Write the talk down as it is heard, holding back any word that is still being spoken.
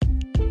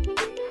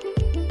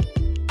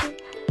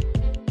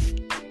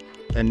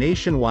A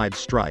nationwide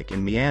strike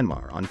in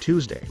Myanmar on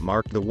Tuesday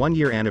marked the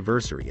one-year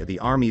anniversary of the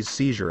army's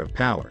seizure of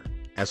power,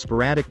 as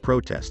sporadic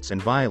protests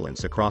and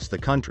violence across the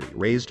country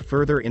raised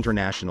further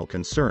international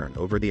concern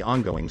over the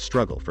ongoing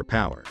struggle for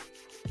power.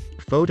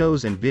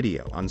 Photos and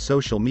video on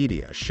social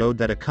media showed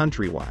that a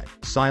countrywide,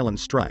 silent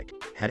strike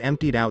had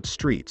emptied out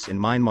streets in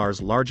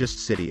Myanmar's largest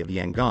city of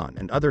Yangon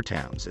and other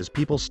towns as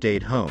people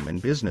stayed home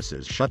and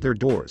businesses shut their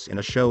doors in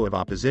a show of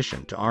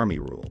opposition to army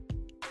rule.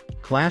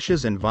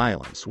 Clashes and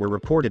violence were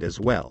reported as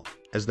well,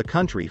 as the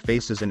country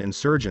faces an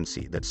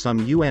insurgency that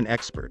some UN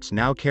experts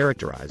now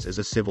characterize as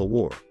a civil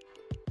war.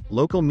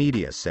 Local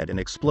media said an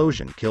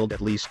explosion killed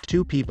at least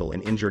 2 people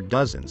and injured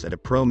dozens at a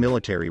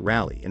pro-military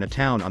rally in a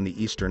town on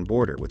the eastern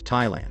border with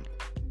Thailand.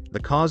 The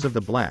cause of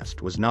the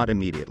blast was not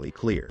immediately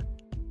clear.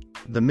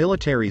 The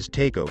military's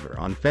takeover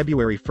on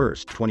February 1,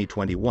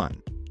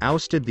 2021,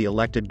 ousted the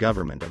elected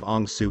government of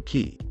Aung Suu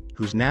Kyi,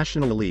 whose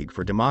National League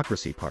for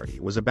Democracy party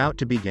was about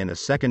to begin a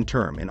second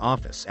term in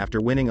office after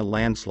winning a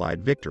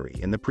landslide victory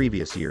in the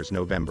previous year's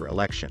November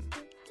election.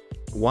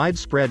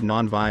 Widespread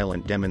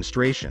nonviolent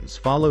demonstrations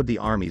followed the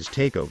army's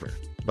takeover,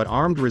 but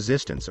armed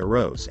resistance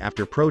arose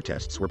after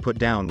protests were put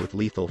down with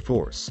lethal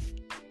force.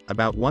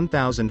 About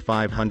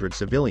 1,500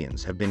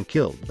 civilians have been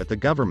killed, but the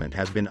government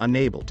has been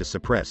unable to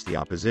suppress the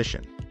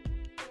opposition.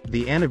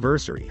 The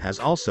anniversary has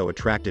also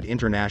attracted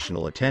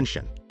international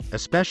attention,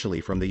 especially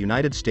from the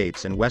United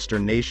States and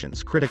Western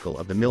nations critical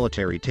of the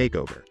military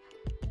takeover.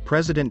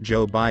 President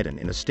Joe Biden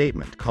in a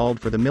statement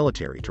called for the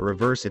military to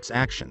reverse its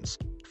actions,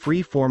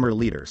 free former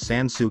leader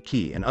Aung Suu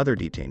Kyi and other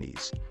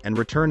detainees, and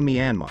return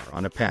Myanmar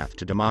on a path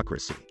to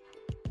democracy.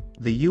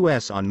 The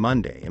U.S. on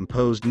Monday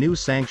imposed new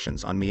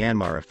sanctions on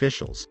Myanmar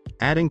officials,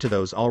 adding to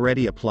those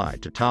already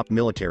applied to top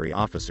military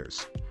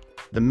officers.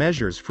 The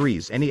measures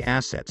freeze any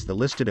assets the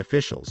listed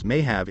officials may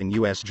have in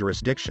U.S.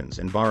 jurisdictions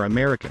and bar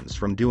Americans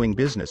from doing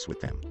business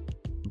with them.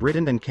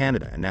 Britain and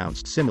Canada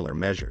announced similar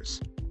measures.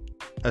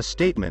 A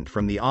statement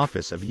from the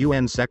Office of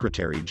UN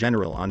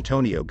Secretary-General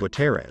Antonio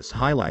Guterres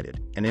highlighted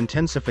an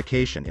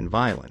intensification in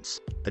violence,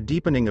 a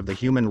deepening of the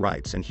human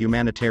rights and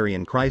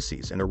humanitarian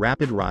crises, and a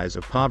rapid rise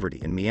of poverty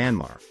in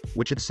Myanmar,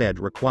 which it said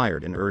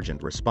required an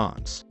urgent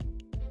response.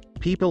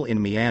 People in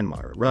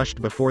Myanmar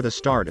rushed before the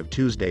start of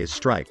Tuesday's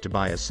strike to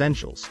buy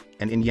essentials,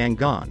 and in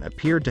Yangon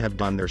appeared to have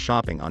done their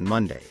shopping on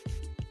Monday.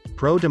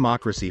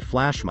 Pro-democracy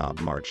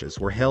flashmob marches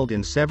were held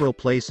in several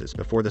places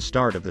before the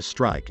start of the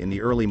strike in the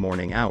early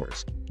morning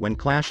hours, when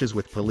clashes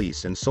with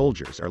police and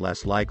soldiers are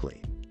less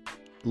likely.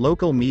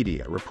 Local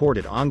media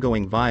reported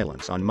ongoing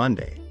violence on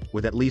Monday,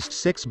 with at least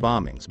 6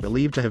 bombings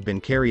believed to have been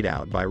carried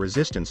out by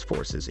resistance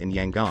forces in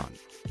Yangon.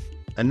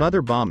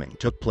 Another bombing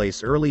took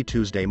place early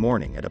Tuesday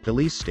morning at a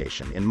police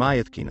station in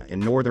Myitkyina in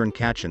northern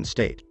Kachin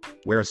state,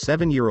 where a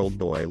 7-year-old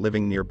boy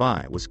living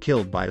nearby was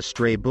killed by a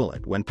stray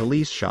bullet when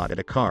police shot at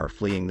a car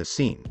fleeing the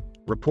scene,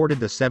 reported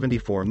the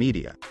 74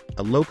 Media,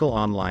 a local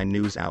online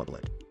news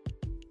outlet.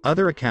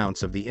 Other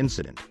accounts of the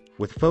incident,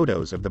 with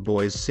photos of the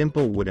boy's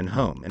simple wooden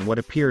home and what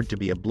appeared to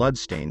be a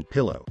blood-stained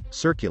pillow,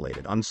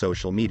 circulated on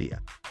social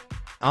media.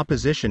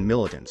 Opposition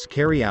militants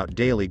carry out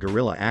daily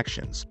guerrilla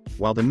actions,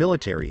 while the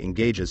military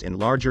engages in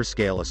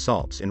larger-scale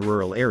assaults in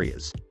rural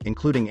areas,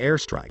 including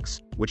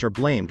airstrikes, which are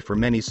blamed for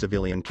many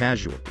civilian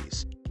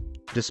casualties.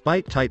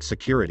 Despite tight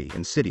security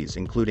in cities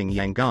including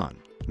Yangon,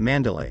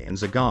 Mandalay and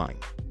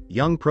Sagaing,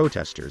 young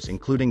protesters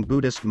including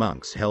Buddhist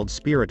monks held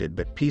spirited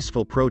but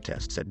peaceful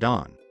protests at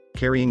dawn,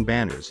 carrying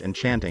banners and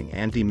chanting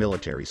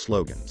anti-military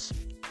slogans.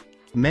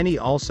 Many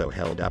also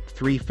held up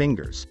 3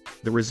 fingers,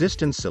 the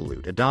resistance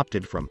salute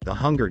adopted from The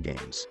Hunger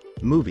Games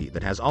movie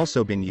that has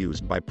also been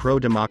used by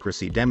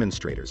pro-democracy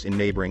demonstrators in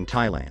neighboring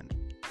Thailand.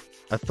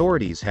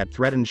 Authorities had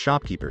threatened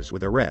shopkeepers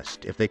with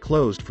arrest if they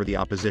closed for the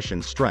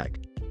opposition strike,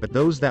 but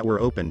those that were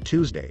open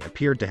Tuesday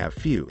appeared to have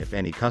few if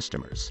any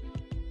customers.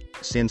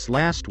 Since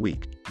last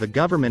week, the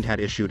government had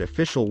issued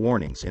official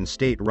warnings in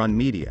state-run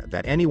media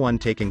that anyone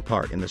taking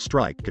part in the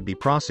strike could be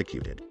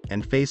prosecuted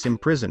and face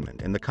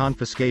imprisonment and the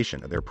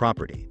confiscation of their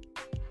property.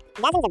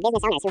 Dozens of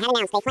business owners who had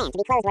announced they planned to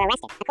be closed were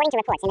arrested, according to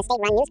reports in the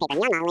state-run newspaper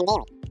Myanmar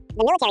Daily.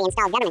 The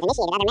military-installed government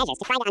initiated other measures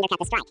to try to undercut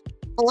the strike.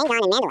 In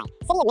Yangon and Mandalay,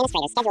 city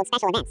administrators scheduled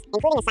special events,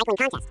 including a cycling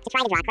contest, to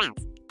try to draw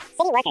crowds.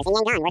 City workers in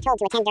Yangon were told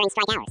to attend during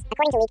strike hours,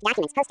 according to leaked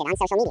documents posted on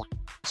social media.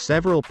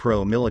 Several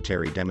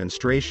pro-military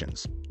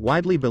demonstrations,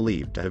 widely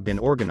believed to have been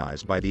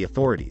organized by the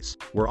authorities,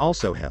 were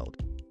also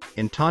held.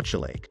 In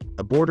Tachalake,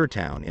 a border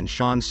town in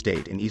Shan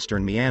State in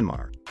eastern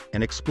Myanmar,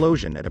 an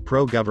explosion at a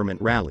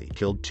pro-government rally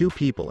killed 2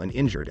 people and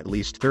injured at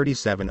least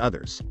 37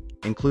 others,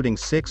 including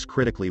 6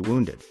 critically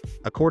wounded,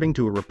 according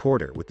to a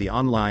reporter with the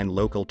online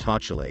local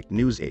Tachalake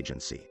news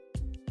agency.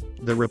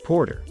 The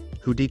reporter,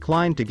 who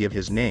declined to give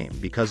his name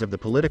because of the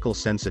political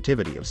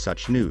sensitivity of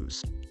such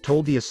news,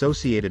 told the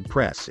Associated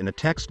Press in a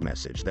text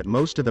message that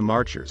most of the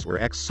marchers were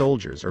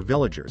ex-soldiers or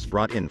villagers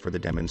brought in for the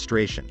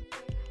demonstration.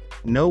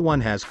 No one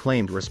has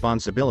claimed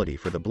responsibility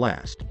for the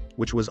blast,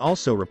 which was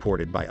also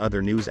reported by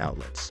other news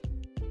outlets.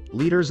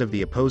 Leaders of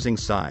the opposing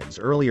sides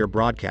earlier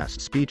broadcast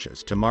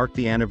speeches to mark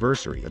the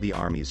anniversary of the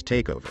army's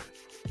takeover.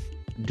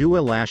 Dua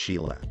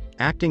Lashila,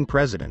 acting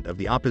president of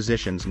the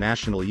opposition's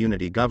National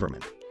Unity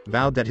Government,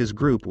 vowed that his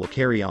group will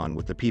carry on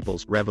with the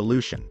People's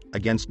Revolution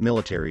against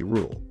military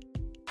rule.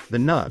 The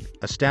NUG,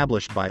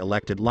 established by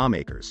elected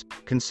lawmakers,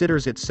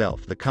 considers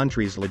itself the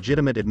country's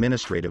legitimate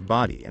administrative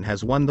body and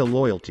has won the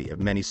loyalty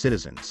of many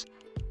citizens.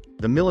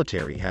 The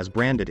military has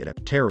branded it a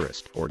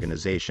terrorist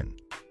organization.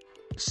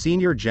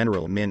 Senior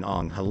General Min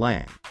Aung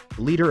Hlaing,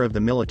 leader of the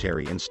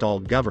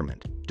military-installed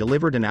government,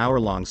 delivered an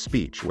hour-long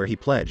speech where he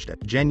pledged a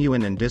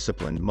genuine and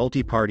disciplined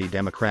multi-party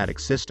democratic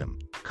system,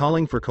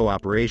 calling for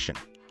cooperation,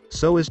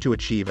 so as to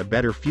achieve a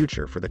better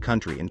future for the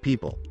country and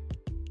people.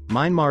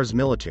 Myanmar's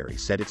military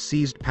said it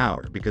seized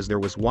power because there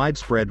was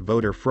widespread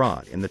voter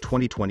fraud in the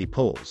 2020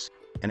 polls,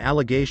 an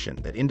allegation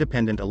that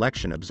independent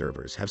election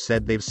observers have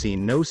said they've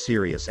seen no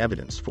serious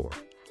evidence for.